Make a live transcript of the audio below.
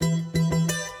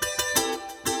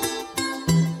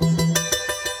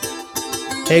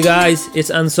Hey guys, it's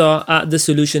Ansar at The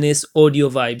Solution is Audio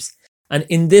Vibes. And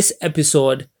in this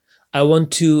episode, I want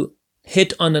to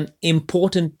hit on an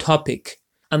important topic,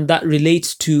 and that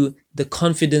relates to the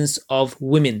confidence of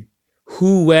women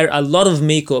who wear a lot of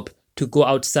makeup to go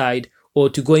outside or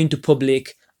to go into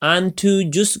public and to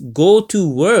just go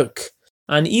to work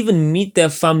and even meet their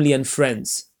family and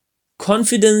friends.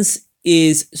 Confidence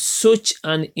is such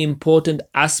an important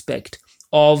aspect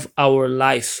of our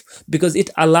life because it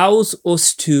allows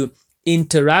us to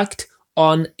interact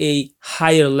on a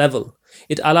higher level.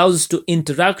 It allows us to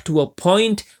interact to a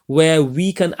point where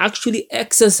we can actually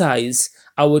exercise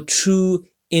our true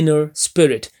inner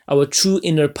spirit, our true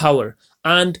inner power,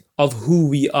 and of who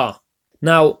we are.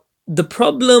 Now, the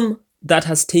problem that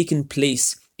has taken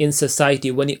place in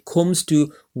society when it comes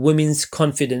to women's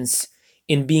confidence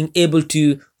in being able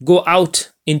to go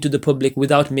out into the public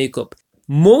without makeup,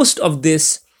 most of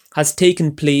this has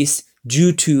taken place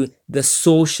due to the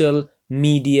social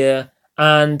media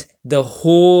and the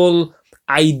whole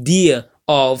idea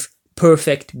of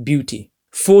perfect beauty.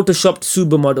 Photoshopped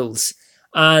supermodels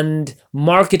and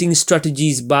marketing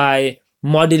strategies by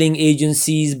modeling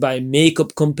agencies, by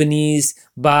makeup companies,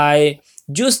 by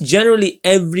just generally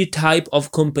every type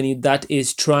of company that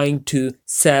is trying to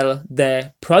sell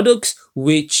their products,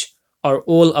 which are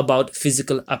all about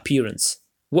physical appearance.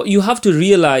 What you have to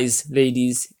realize,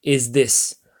 ladies, is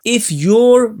this. If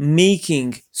you're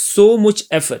making so much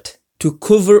effort to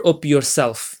cover up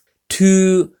yourself,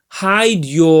 to hide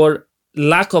your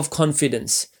lack of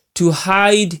confidence, to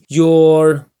hide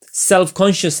your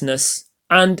self-consciousness,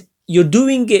 and you're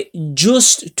doing it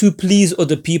just to please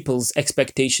other people's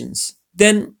expectations,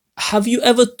 then have you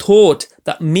ever thought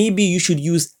that maybe you should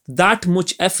use that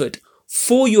much effort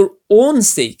for your own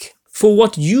sake, for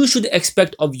what you should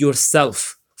expect of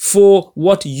yourself, for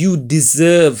what you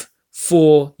deserve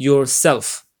for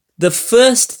yourself? The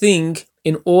first thing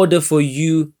in order for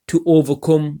you to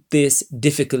overcome this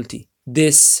difficulty,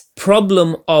 this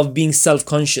problem of being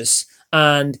self-conscious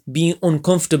and being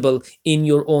uncomfortable in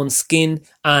your own skin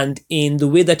and in the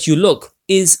way that you look,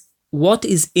 is what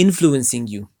is influencing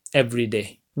you every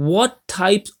day. What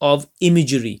types of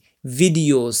imagery,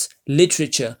 videos,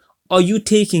 literature are you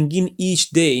taking in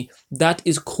each day that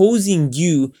is causing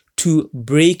you to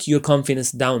break your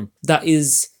confidence down, that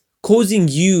is causing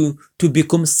you to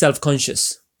become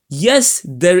self-conscious? Yes,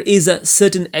 there is a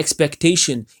certain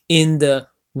expectation in the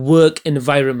work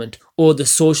environment or the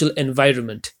social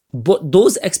environment, but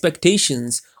those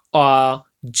expectations are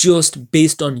just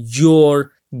based on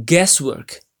your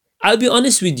guesswork. I'll be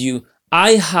honest with you,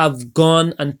 I have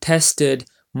gone and tested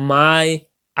my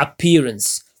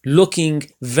appearance, looking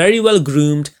very well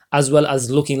groomed as well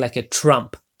as looking like a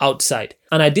tramp outside.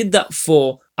 And I did that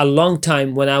for a long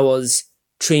time when I was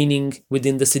training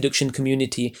within the seduction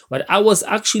community, but I was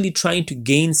actually trying to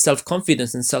gain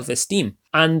self-confidence and self-esteem.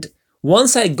 And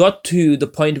once I got to the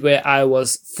point where I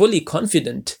was fully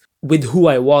confident with who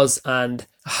I was and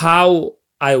how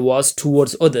I was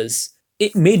towards others,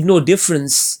 it made no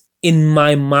difference in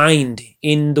my mind,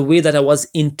 in the way that I was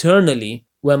internally,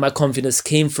 where my confidence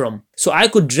came from. So I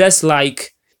could dress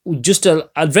like just a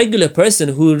regular person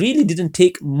who really didn't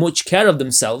take much care of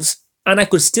themselves, and I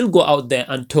could still go out there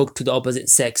and talk to the opposite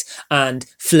sex and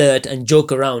flirt and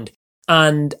joke around.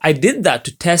 And I did that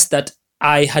to test that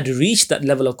I had reached that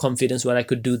level of confidence where I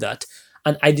could do that.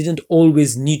 And I didn't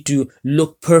always need to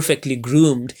look perfectly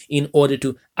groomed in order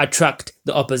to attract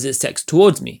the opposite sex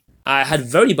towards me. I had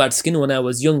very bad skin when I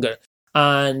was younger,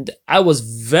 and I was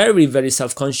very, very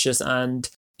self-conscious, and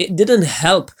it didn't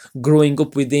help growing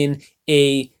up within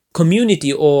a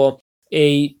community or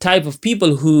a type of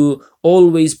people who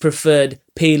always preferred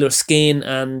paler skin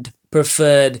and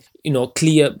preferred,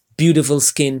 clear, beautiful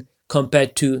skin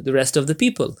compared to the rest of the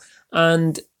people.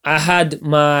 And I had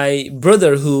my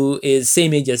brother who is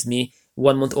same age as me,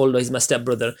 1 month older. He's my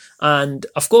stepbrother, and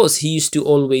of course he used to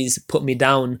always put me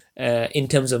down in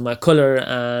terms of my color,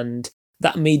 and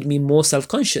that made me more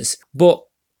self-conscious. But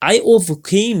I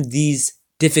overcame these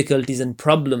difficulties and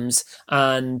problems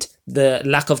and the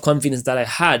lack of confidence that I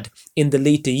had in the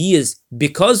later years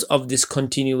because of this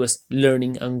continuous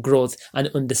learning and growth and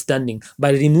understanding,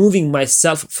 by removing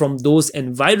myself from those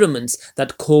environments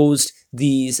that caused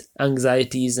these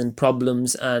anxieties and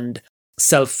problems and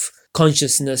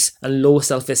self-consciousness and low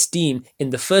self-esteem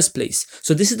in the first place.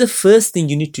 So this is the first thing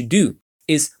you need to do,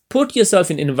 is put yourself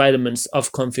in environments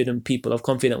of confident people, of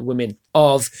confident women,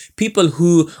 of people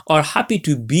who are happy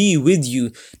to be with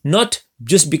you, not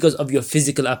just because of your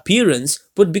physical appearance,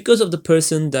 but because of the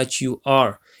person that you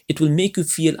are. It will make you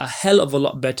feel a hell of a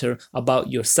lot better about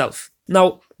yourself.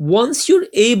 Now, once you're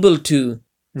able to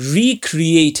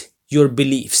recreate your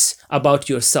beliefs about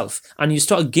yourself and you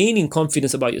start gaining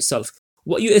confidence about yourself,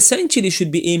 what you essentially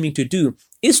should be aiming to do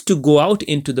is to go out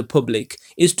into the public,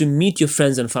 is to meet your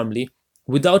friends and family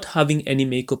without having any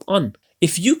makeup on.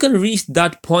 If you can reach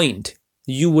that point,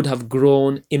 you would have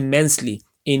grown immensely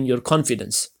in your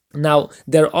confidence. Now,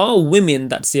 there are women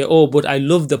that say, oh, but I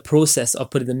love the process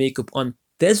of putting the makeup on.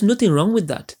 There's nothing wrong with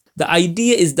that. The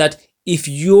idea is that if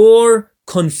you're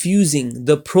confusing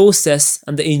the process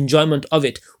and the enjoyment of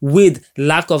it with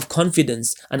lack of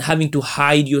confidence and having to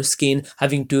hide your skin,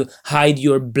 having to hide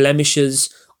your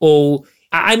blemishes, or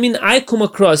I come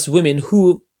across women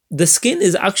who the skin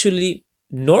is actually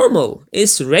normal,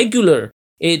 it's regular,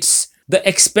 it's the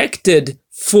expected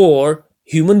for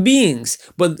human beings,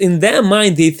 but in their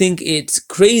mind they think it's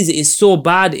crazy, it's so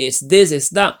bad, it's this, it's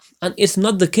that, and it's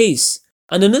not the case.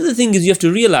 And another thing is, you have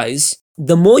to realize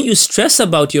the more you stress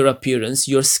about your appearance,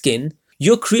 your skin,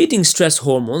 you're creating stress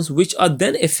hormones which are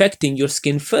then affecting your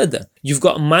skin further. You've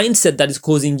got a mindset that is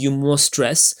causing you more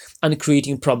stress and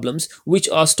creating problems which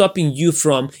are stopping you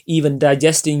from even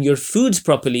digesting your foods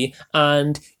properly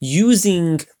and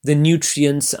using the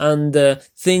nutrients and the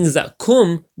things that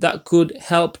could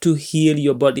help to heal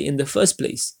your body in the first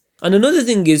place. And another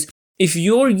thing is, if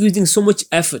you're using so much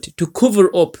effort to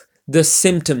cover up the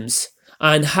symptoms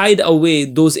and hide away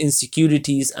those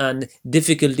insecurities and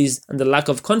difficulties and the lack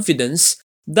of confidence,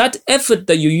 that effort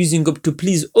that you're using up to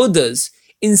please others,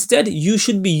 instead you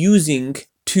should be using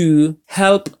to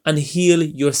help and heal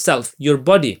yourself, your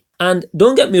body. And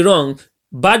don't get me wrong,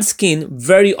 bad skin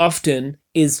very often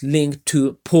is linked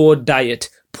to poor diet,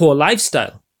 poor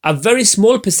lifestyle. A very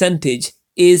small percentage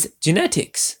is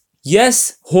genetics.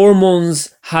 Yes,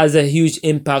 hormones has a huge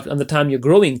impact on the time you're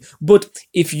growing, but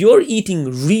if you're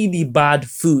eating really bad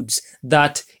foods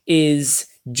that is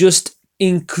just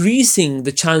increasing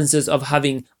the chances of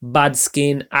having bad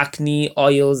skin, acne,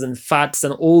 oils and fats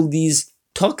and all these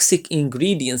toxic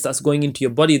ingredients that's going into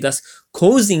your body that's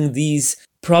causing these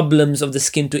problems of the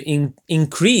skin to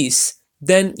increase,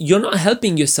 then you're not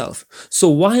helping yourself. So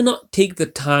why not take the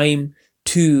time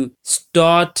to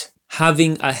start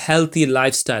having a healthy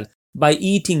lifestyle by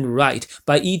eating right,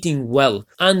 by eating well.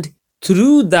 And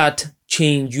through that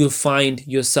change, you'll find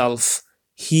yourself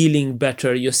healing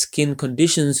better, your skin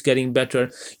conditions getting better,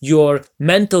 your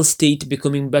mental state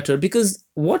becoming better, because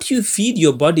what you feed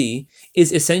your body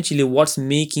is essentially what's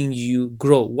making you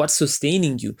grow, what's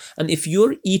sustaining you. And if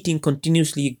you're eating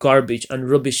continuously garbage and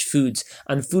rubbish foods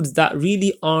and foods that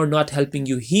really are not helping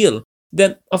you heal,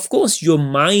 then of course your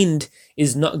mind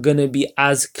is not going to be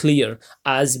as clear,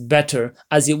 as better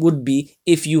as it would be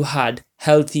if you had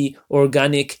healthy,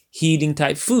 organic, healing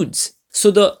type foods. So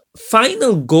the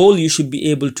final goal you should be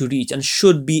able to reach and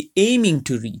should be aiming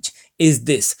to reach is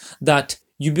this, that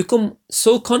you become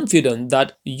so confident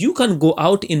that you can go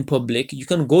out in public, you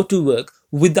can go to work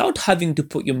without having to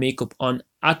put your makeup on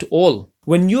at all.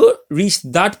 When you reach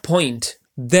that point,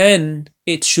 then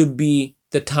it should be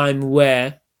the time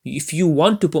where if you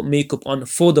want to put makeup on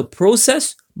for the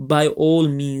process, by all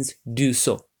means do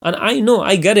so. And I know,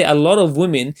 I get it, a lot of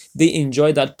women, they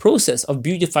enjoy that process of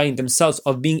beautifying themselves,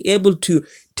 of being able to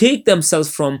take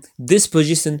themselves from this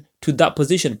position to that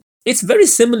position. It's very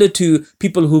similar to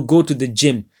people who go to the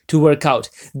gym to work out.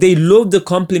 They love the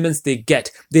compliments they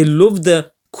get. They love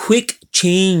the quick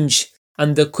change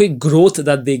and the quick growth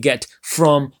that they get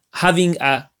from having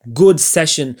a good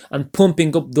session and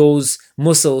pumping up those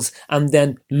muscles and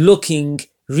then looking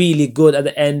really good at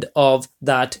the end of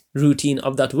that routine,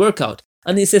 of that workout.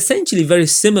 And it's essentially very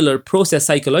similar process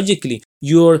psychologically.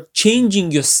 You're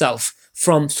changing yourself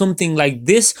from something like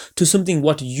this to something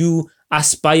what you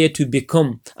aspire to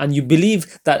become. And you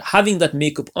believe that having that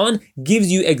makeup on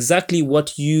gives you exactly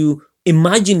what you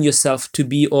imagine yourself to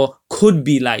be or could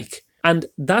be like. And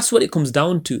that's what it comes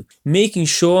down to, making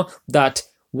sure that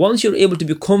once you're able to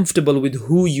be comfortable with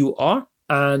who you are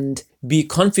and be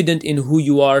confident in who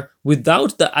you are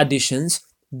without the additions,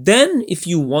 then if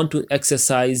you want to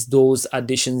exercise those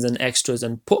additions and extras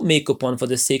and put makeup on for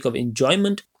the sake of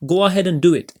enjoyment, go ahead and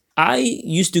do it. I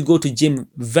used to go to gym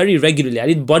very regularly. I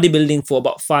did bodybuilding for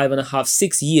about 5.5,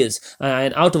 6 years.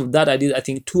 And out of that, I did, I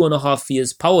think, 2.5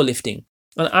 years powerlifting.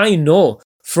 And I know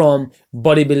from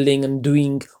bodybuilding and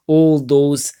doing all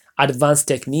those advanced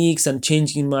techniques and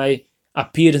changing my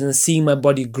appearance and seeing my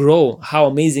body grow, how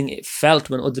amazing it felt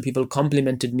when other people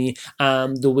complimented me,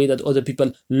 and the way that other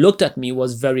people looked at me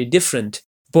was very different.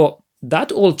 But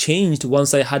that all changed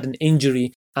once I had an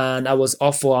injury and I was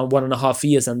off for 1.5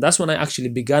 years, and that's when I actually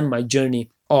began my journey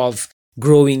of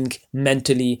growing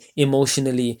mentally,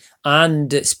 emotionally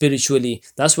and spiritually.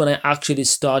 That's when I actually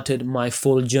started my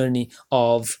full journey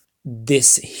of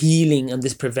this healing and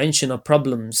this prevention of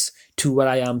problems to where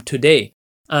I am today.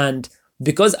 And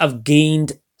because I've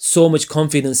gained so much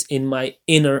confidence in my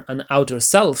inner and outer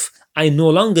self, I no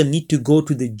longer need to go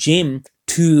to the gym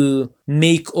to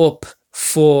make up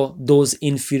for those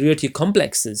inferiority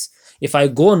complexes. If I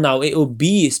go now, it will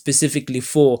be specifically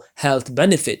for health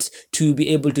benefits, to be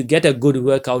able to get a good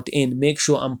workout in, make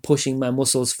sure I'm pushing my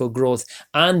muscles for growth,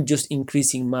 and just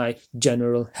increasing my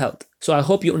general health. So I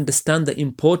hope you understand the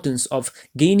importance of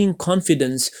gaining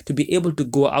confidence to be able to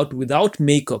go out without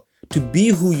makeup, to be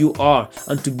who you are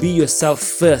and to be yourself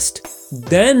first.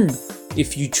 Then,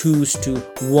 if you choose to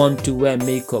want to wear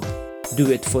makeup, do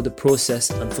it for the process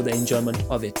and for the enjoyment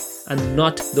of it, and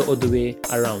not the other way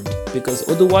around, because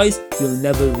otherwise you'll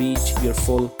never reach your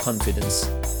full confidence.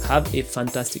 Have a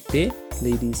fantastic day,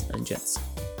 ladies and gents.